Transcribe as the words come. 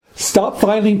Stop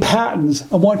filing patents.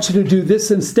 I want you to do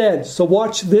this instead. So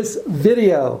watch this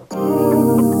video.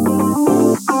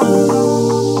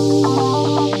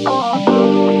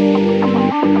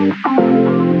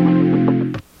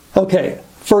 Okay,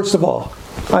 first of all,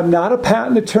 I'm not a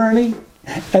patent attorney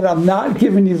and I'm not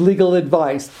giving you legal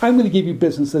advice. I'm going to give you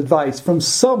business advice from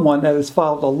someone that has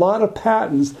filed a lot of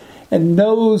patents and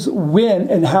knows when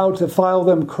and how to file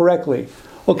them correctly.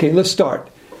 Okay, let's start.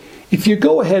 If you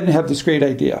go ahead and have this great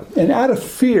idea, and out of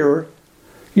fear,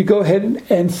 you go ahead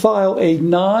and file a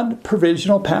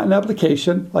non-provisional patent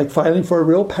application, like filing for a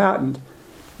real patent,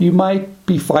 you might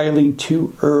be filing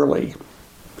too early.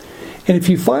 And if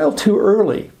you file too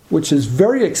early, which is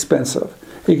very expensive,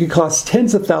 it could cost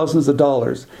tens of thousands of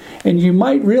dollars, and you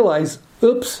might realize,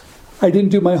 oops, I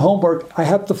didn't do my homework, I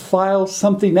have to file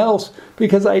something else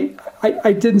because I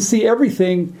didn't see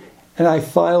everything, and I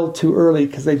filed too early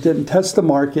because I didn't test the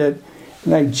market,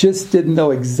 and I just didn't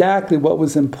know exactly what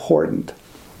was important.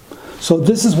 So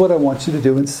this is what I want you to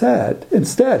do instead.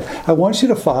 I want you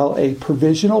to file a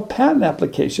provisional patent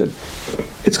application.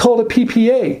 It's called a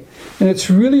PPA, and it's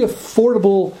really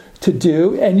affordable to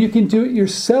do, and you can do it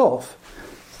yourself.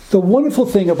 The wonderful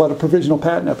thing about a provisional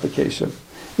patent application,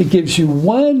 it gives you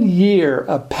 1 year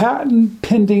of patent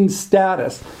pending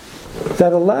status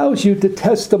that allows you to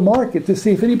test the market to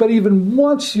see if anybody even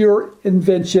wants your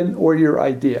invention or your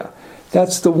idea.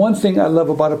 That's the one thing I love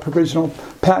about a provisional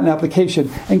patent application.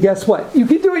 And guess what? You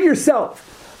can do it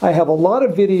yourself. I have a lot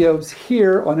of videos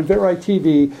here on InventRight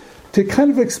TV to kind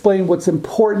of explain what's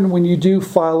important when you do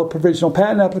file a provisional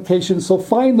patent application, so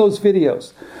find those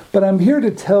videos. But I'm here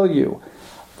to tell you,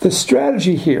 the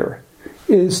strategy here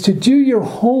is to do your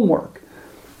homework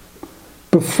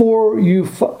before you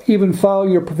even file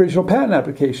your provisional patent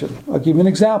application. I'll give you an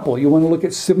example. You want to look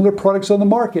at similar products on the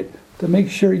market to make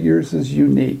sure yours is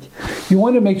unique. You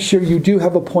want to make sure you do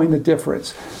have a point of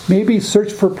difference. Maybe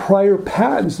search for prior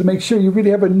patents to make sure you really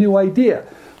have a new idea.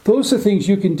 Those are things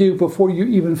you can do before you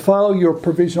even file your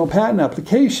provisional patent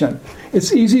application.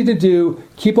 It's easy to do.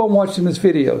 Keep on watching this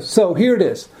video. So here it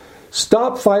is.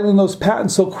 Stop filing those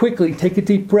patents so quickly. Take a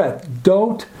deep breath.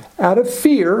 Don't, out of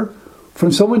fear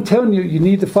from someone telling you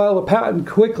need to file a patent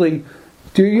quickly,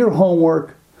 do your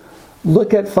homework.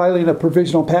 Look at filing a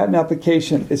provisional patent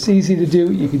application. It's easy to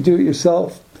do. You can do it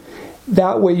yourself.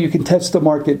 That way you can test the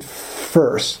market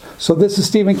first. So this is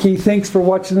Stephen Key. Thanks for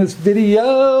watching this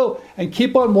video. And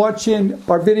keep on watching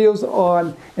our videos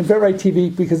on InventRight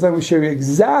TV because I'm going to show you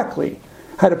exactly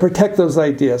how to protect those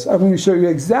ideas. I'm going to show you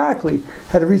exactly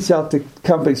how to reach out to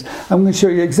companies. I'm going to show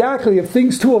you exactly of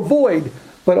things to avoid,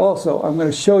 but also I'm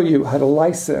going to show you how to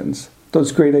license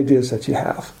those great ideas that you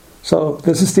have. So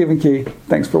this is Stephen Key.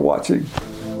 Thanks for watching.